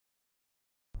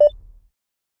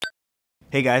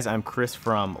Hey guys, I'm Chris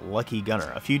from Lucky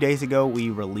Gunner. A few days ago, we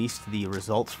released the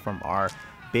results from our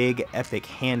big epic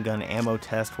handgun ammo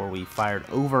test where we fired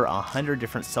over 100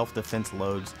 different self-defense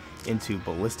loads into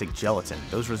ballistic gelatin.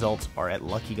 Those results are at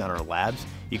Lucky Gunner Labs.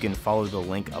 You can follow the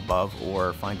link above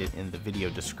or find it in the video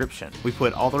description. We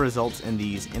put all the results in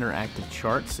these interactive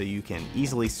charts so you can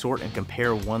easily sort and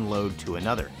compare one load to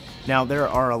another. Now, there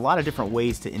are a lot of different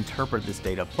ways to interpret this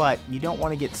data, but you don't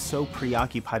want to get so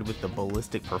preoccupied with the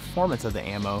ballistic performance of the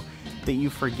ammo that you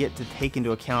forget to take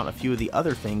into account a few of the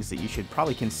other things that you should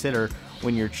probably consider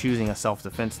when you're choosing a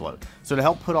self-defense load. So to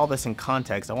help put all this in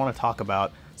context, I want to talk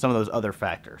about some of those other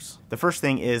factors. The first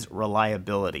thing is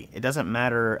reliability. It doesn't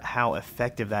matter how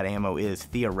effective that ammo is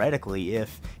theoretically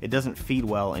if it doesn't feed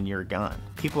well in your gun.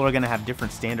 People are going to have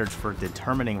different standards for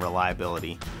determining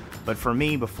reliability. But for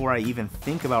me, before I even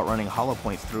think about running hollow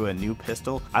points through a new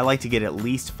pistol, I like to get at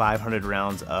least 500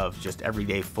 rounds of just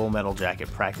everyday full metal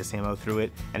jacket practice ammo through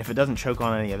it. And if it doesn't choke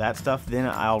on any of that stuff, then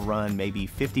I'll run maybe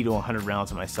 50 to 100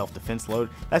 rounds of my self-defense load.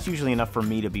 That's usually enough for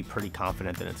me to be pretty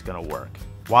confident that it's going to work.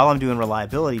 While I'm doing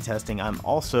reliability testing, I'm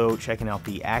also checking out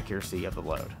the accuracy of the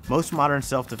load. Most modern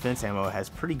self-defense ammo has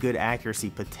pretty good accuracy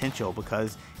potential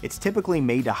because it's typically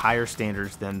made to higher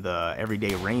standards than the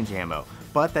everyday range ammo,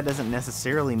 but that doesn't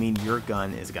necessarily mean your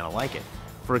gun is going to like it.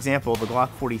 For example, the Glock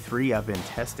 43 I've been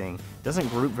testing doesn't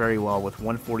group very well with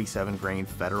 147 grain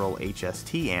Federal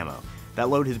HST ammo. That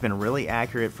load has been really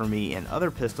accurate for me in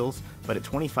other pistols, but at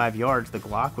 25 yards, the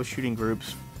Glock was shooting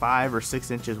groups 5 or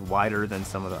 6 inches wider than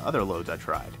some of the other loads I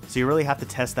tried. So you really have to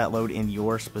test that load in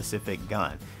your specific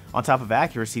gun. On top of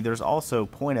accuracy, there's also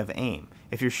point of aim.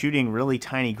 If you're shooting really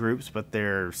tiny groups, but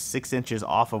they're 6 inches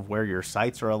off of where your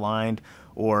sights are aligned,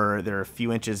 or they're a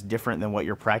few inches different than what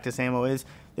your practice ammo is,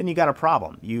 then you got a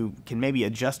problem. You can maybe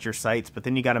adjust your sights, but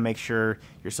then you got to make sure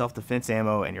your self-defense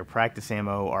ammo and your practice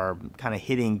ammo are kind of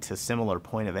hitting to similar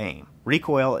point of aim.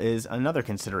 Recoil is another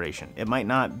consideration. It might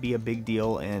not be a big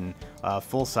deal in a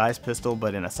full-size pistol,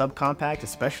 but in a subcompact,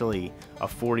 especially a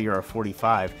 40 or a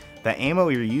 45, the ammo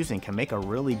you're using can make a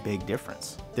really big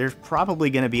difference. There's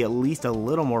probably going to be at least a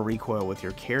little more recoil with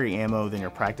your carry ammo than your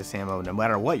practice ammo, no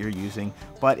matter what you're using,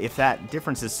 but if that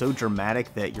difference is so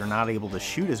dramatic that you're not able to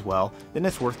shoot as well, then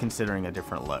it's worth considering a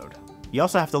different load. You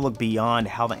also have to look beyond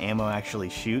how the ammo actually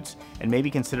shoots and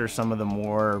maybe consider some of the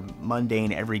more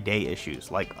mundane everyday issues.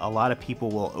 Like, a lot of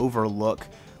people will overlook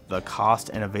the cost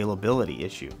and availability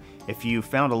issue. If you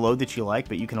found a load that you like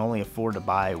but you can only afford to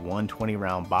buy one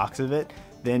 20-round box of it,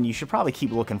 then you should probably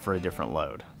keep looking for a different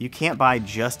load. You can't buy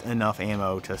just enough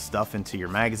ammo to stuff into your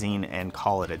magazine and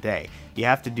call it a day. You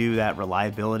have to do that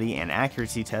reliability and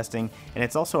accuracy testing, and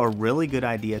it's also a really good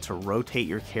idea to rotate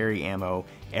your carry ammo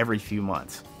every few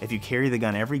months. If you carry the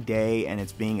gun every day and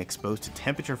it's being exposed to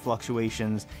temperature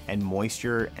fluctuations and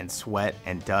moisture and sweat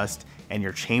and dust, and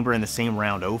your chamber in the same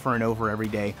round over and over every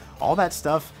day, all that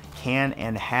stuff can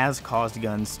and has caused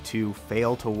guns to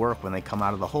fail to work when they come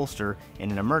out of the holster in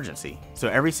an emergency. So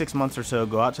every 6 months or so,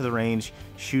 go out to the range,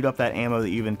 shoot up that ammo that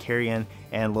you've been carrying,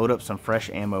 and load up some fresh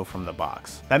ammo from the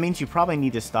box. That means you probably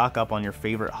need to stock up on your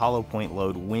favorite hollow point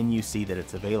load when you see that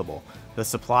it's available. The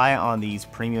supply on these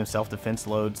premium self-defense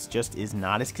loads just is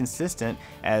not as consistent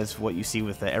as what you see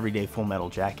with the everyday full metal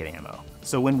jacket ammo.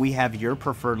 So when we have your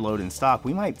preferred load in stock,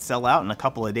 we might sell out in a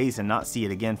couple of days and not see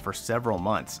it again for several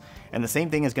months. And the same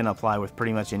thing is going to apply with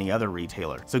pretty much any other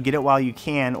retailer. So get it while you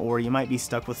can, or you might be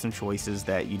stuck with some choices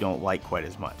that you don't like quite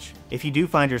as much. If you do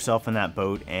find yourself in that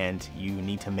boat and you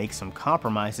need to make some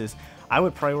compromises, I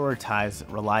would prioritize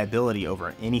reliability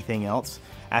over anything else.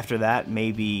 After that,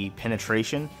 maybe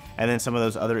penetration, and then some of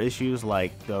those other issues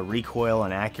like the recoil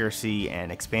and accuracy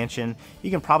and expansion,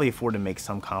 you can probably afford to make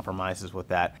some compromises with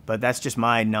that. But that's just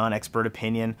my non-expert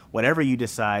opinion. Whatever you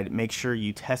decide, make sure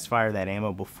you test fire that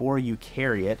ammo before you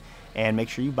carry it, and make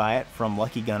sure you buy it from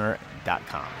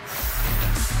luckygunner.com.